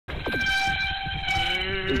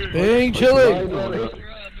Being chilling.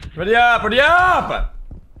 Ready up, ready up!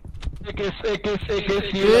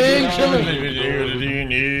 Being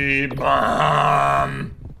chilling.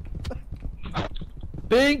 Bomb.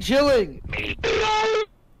 Being chilling.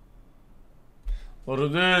 What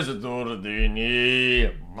it is, it's all the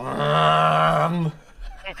need. Bomb.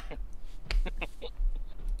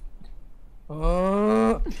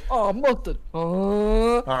 Oh, mustard.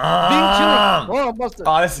 Being chilling. Oh, mustard.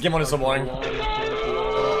 Oh, this game mode is so boring.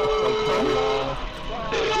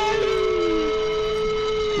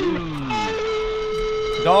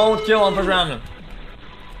 Don't kill him for round.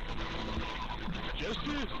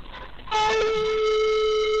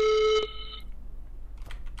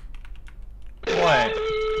 What?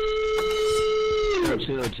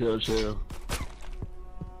 Chill.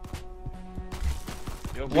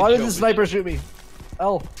 Why did the sniper shoot me?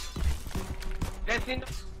 L.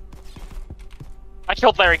 I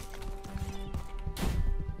killed Larry.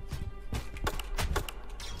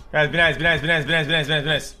 Guys, be nice.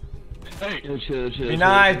 Hey. Chill. Be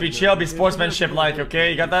nice, be chill, be sportsmanship like,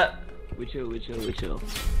 okay? You got that? We chill. He's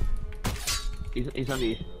on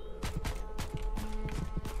me.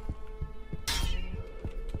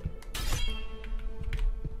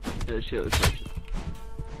 Chill.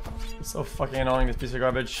 So fucking annoying, this piece of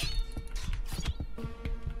garbage.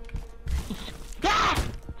 How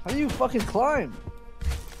do you fucking climb?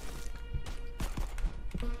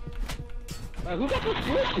 Who got the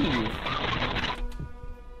switchy?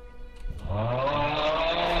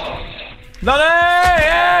 No,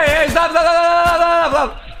 hey, stop.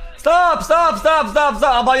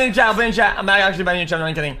 I'll buy you in chat, I'm actually buying you in chat, I'm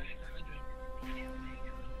not kidding.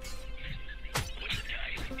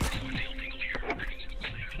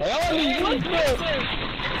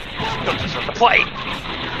 Don't deserve to play.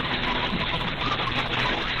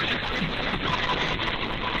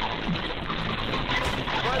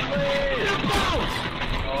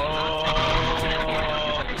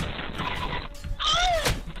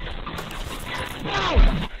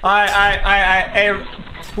 Hey,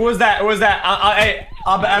 who was that? Hey,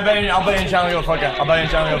 I'll bet in channel, you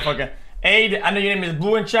fucker. Aid, I know your name is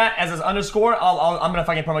blue in chat as this underscore. I'm gonna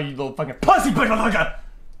fucking promote you, little fucking pussy motherfucker.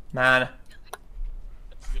 Man.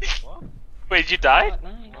 Wait, did you die?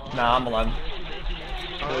 Nah, I'm alive.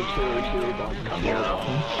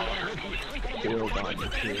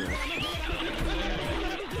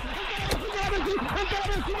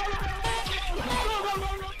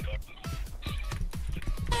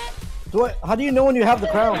 How do you know when you have the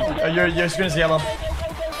crown? Your screen's yellow.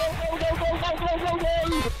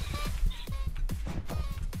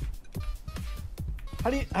 How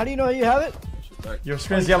do you know you have it? Your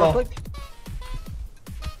screen's yellow.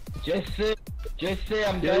 Jesse,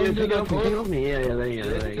 I'm going to go. Yeah, there you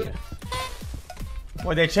go.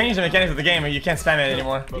 Well, they changed the mechanics of the game, and you can't spam it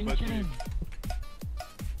anymore.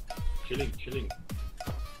 Chilling.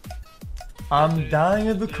 I'm dying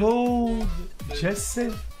of the cold,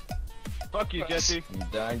 Jesse. Fuck you, Jesse. I'm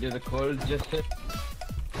dying of the cold, Jesse.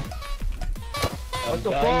 What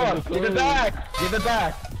the fuck? Give it back! Give it back!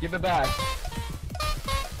 No, give it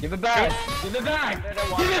back!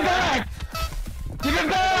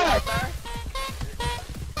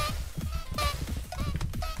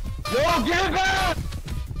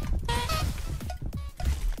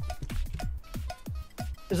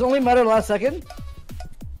 Is it only matter last second?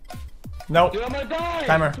 Nope. Dude, I'm gonna die!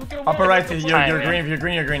 Timer. Upper right, you're green. If you're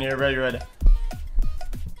green, you're red.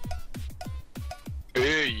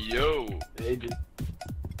 Hey, yo.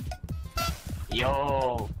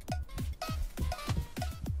 Yo!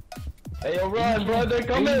 Hey, yo, run, bro, they're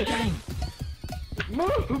coming!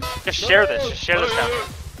 Move! Just share this crown.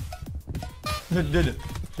 Dude,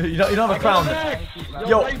 you don't have a crown.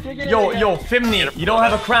 Yo, Fimney, you don't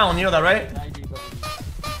have a crown, you know that, right?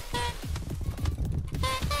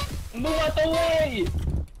 Move out the way!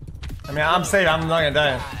 I mean, I'm safe, I'm not gonna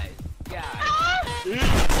die.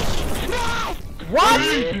 What?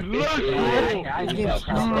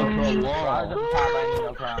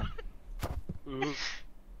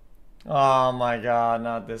 Oh my god,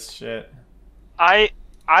 not this shit.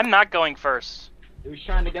 I'm not going first. He was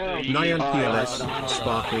trying to go. Nyan PLS,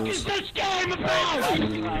 Sparkles.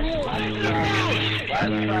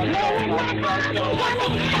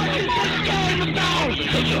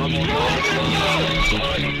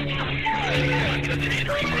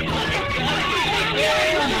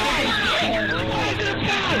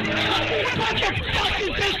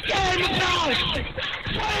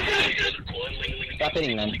 Stop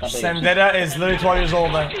hitting, man. Sendetta is literally 12 years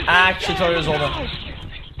old, man. Actually 12 years old.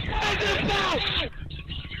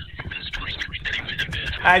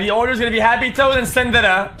 The order's gonna be Happy Toad and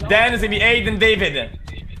Sendetta. Then it's gonna be Aid and David.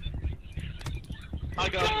 I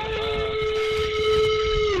got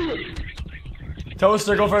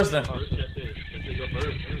Toaster, go first then. Jesse, go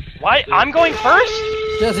first. Why? I'm going first?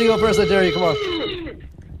 Jesse, go first. I dare you. Come on.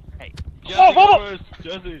 Jesse, Whoa, whoa, go whoa. first.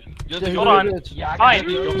 Jesse, Jesse, Hold go on. first. Yeah, Fine.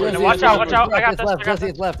 Jesse, Watch out, watch out. I got It's this. left. I got Jesse, this.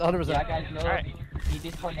 it's left. 100%. Yeah, guys, no. Alright. He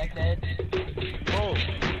disconnected. Oh.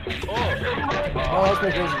 Oh. Oh, that's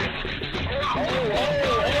pretty crazy.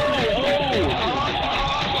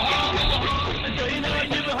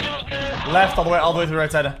 Left all the way to the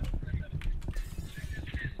right side.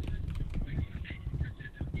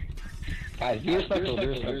 Guys, be respectful, be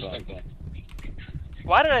respectful.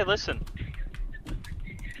 Why did I listen?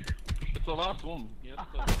 It's the last one. Yes,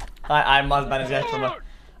 I Mods ban his guy from a.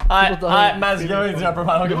 I Mods going to upper.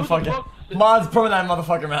 I don't give a fuck. Mods permanent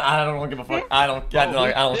motherfucker, man. I don't give a fuck. I don't care.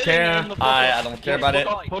 I don't care about it.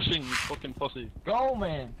 Stop pushing, you fucking pussy. Go,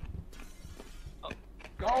 man.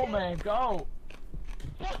 Go, man, go.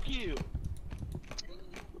 Fuck you.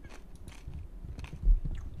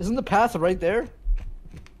 Isn't the path right there?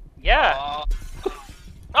 Yeah. Oh,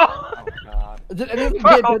 Oh, God. Did anyone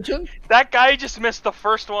pay Bro. attention? that guy just missed the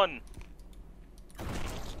first one.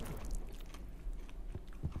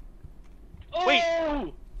 Wait.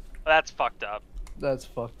 Oh! That's fucked up. That's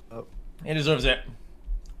fucked up. He deserves it.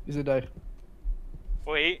 He's gonna die.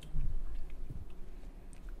 Wait.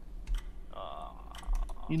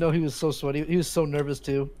 You know he was so sweaty. He was so nervous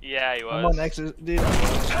too. Yeah, he I'm was. on exercise, dude.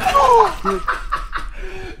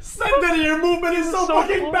 Sending, your movement is so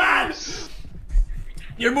fucking bad.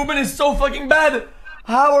 Your movement is so fucking bad.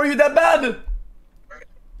 How are you that bad?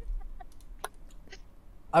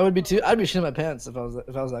 I would be too. I'd be shitting my pants if I was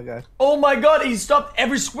that guy. Oh my god, he stopped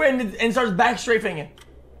every square and starts back strafing. Alright,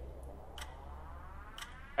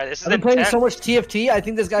 this is I've been playing intense. so much TFT. I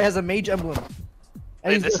think this guy has a mage emblem. And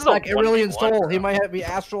Wait, he's this just is a like Aurelian 1v1, Soul. bro. He might have be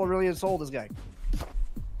Astral Aurelian Soul. This guy.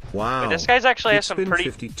 Wow. This guy's actually has It's some been pretty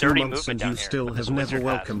 52 dirty months movement and down you here. still with have this never wizard hat.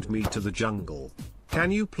 welcomed me to the jungle. Can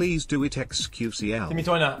you please do it, XQCL? Timmy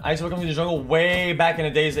Toyna, I used to welcome you to the jungle way back in the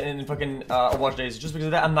days in fucking Overwatch days. Just because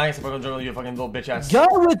of that, I'm nice to welcome jungle, you fucking little bitch ass. Guy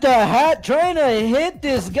with the hat trying to hit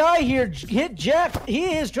this guy here. Hit Jack. He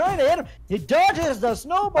is trying to hit him. He dodges the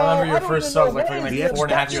snowball. I remember your don't first even know sub, like, what fucking, is like,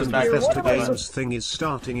 the 4.5 years back. objection Festa here. What Games thing is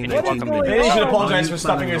starting in You're 18 welcome. minutes. Maybe you should Oh, apologize Are for you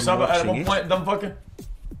stopping planning your on sub at watching one it? point, dumb fucker.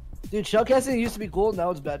 Dude, shellcasting used to be cool. Now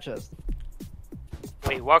it's bad chest.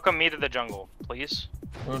 Wait, welcome me to the jungle, please.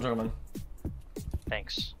 We're jungle, man.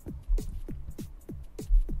 Thanks.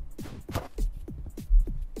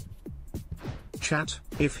 Chat,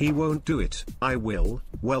 if he won't do it, I will.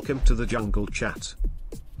 Welcome to the jungle, chat.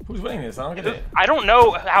 Who's winning this? I don't get it. I don't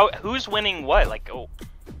know who's winning what. Like, oh,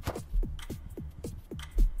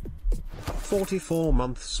 44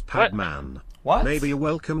 months, What? Padman. What? Maybe a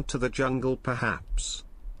welcome to the jungle, perhaps.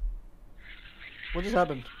 What just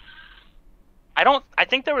happened? I don't. I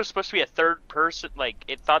think there was supposed to be a third person. Like,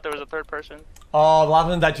 it thought there was a third person. Oh, the last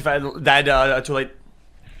one died too fast. Died too late.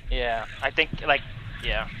 Yeah, I think like,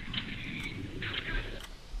 yeah.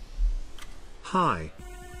 Hi.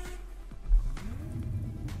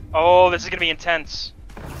 Oh, this is gonna be intense.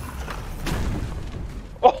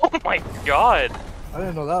 Oh my god, I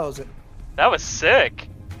didn't know that was it. that was sick.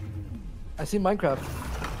 I see Minecraft.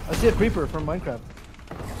 I see a creeper from Minecraft.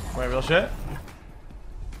 Wait, real shit?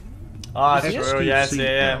 Ah, that's XQCL. true. Yes,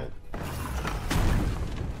 yeah.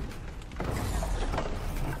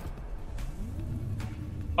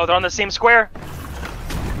 Oh, they're on the same square.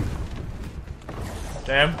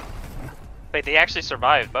 Damn. Wait, they actually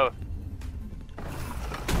survived both.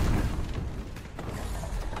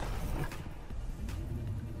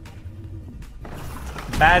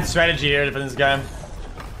 Bad strategy here for this guy.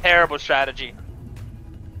 Terrible strategy.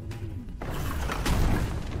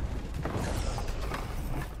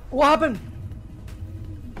 What happened?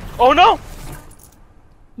 Oh no!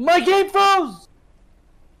 My game froze.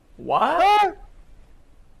 What? Ah!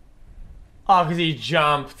 Oh, because he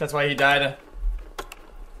jumped. That's why he died.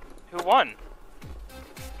 Who won?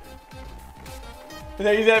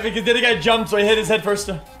 Because the other guy jumped, so he hit his head first.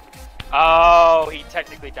 Oh, he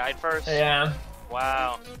technically died first. Yeah.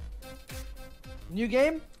 Wow. New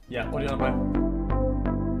game? Yeah, what do you want to play?